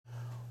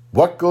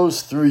What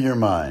goes through your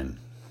mind?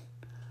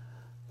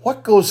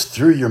 What goes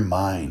through your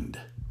mind?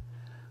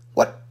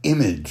 What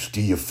image do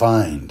you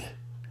find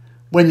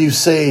when you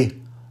say,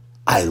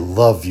 I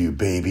love you,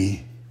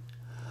 baby?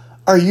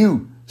 Are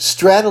you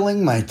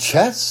straddling my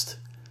chest?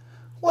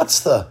 What's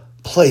the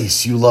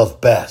place you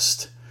love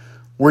best?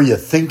 Were you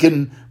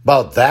thinking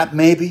about that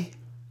maybe?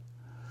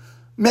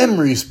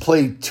 Memories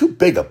play too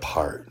big a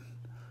part.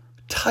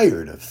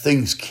 Tired of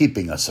things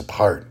keeping us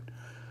apart.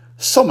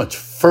 So much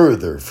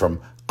further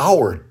from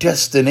our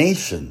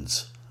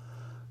destinations.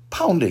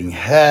 Pounding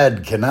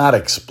head cannot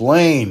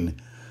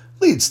explain.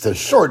 Leads to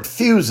short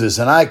fuses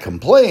and I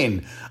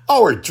complain.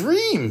 Our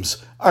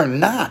dreams are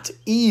not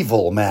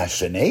evil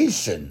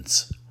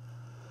machinations.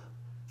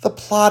 The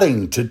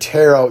plotting to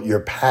tear out your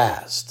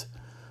past.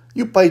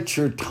 You bite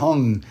your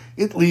tongue,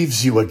 it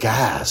leaves you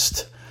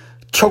aghast,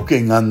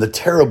 choking on the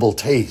terrible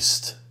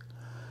taste.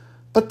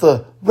 But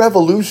the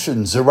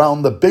revolutions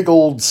around the big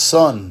old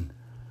sun,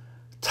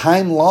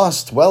 time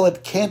lost, well,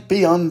 it can't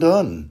be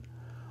undone.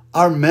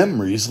 Our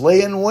memories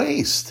lay in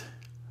waste.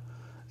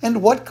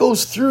 And what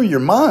goes through your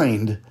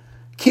mind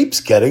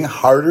keeps getting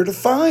harder to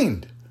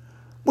find.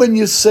 When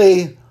you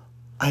say,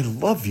 I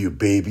love you,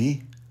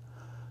 baby.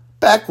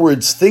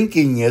 Backwards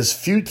thinking as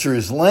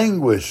futures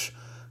languish.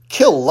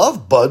 Kill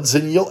love buds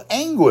and you'll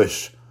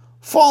anguish,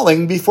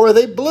 falling before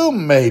they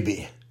bloom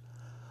maybe.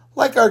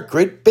 Like our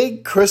great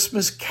big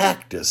Christmas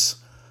cactus,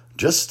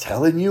 just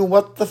telling you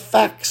what the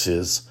facts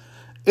is.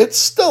 It's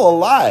still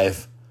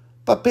alive,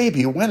 but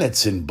baby, when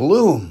it's in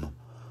bloom,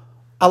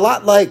 a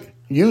lot like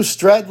you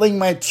straddling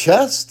my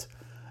chest,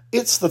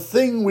 it's the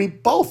thing we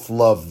both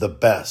love the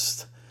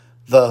best.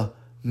 The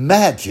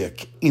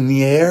magic in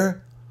the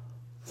air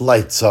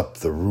lights up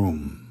the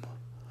room.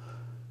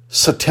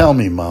 So tell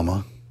me,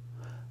 Mama,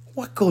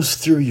 what goes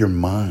through your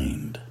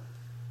mind?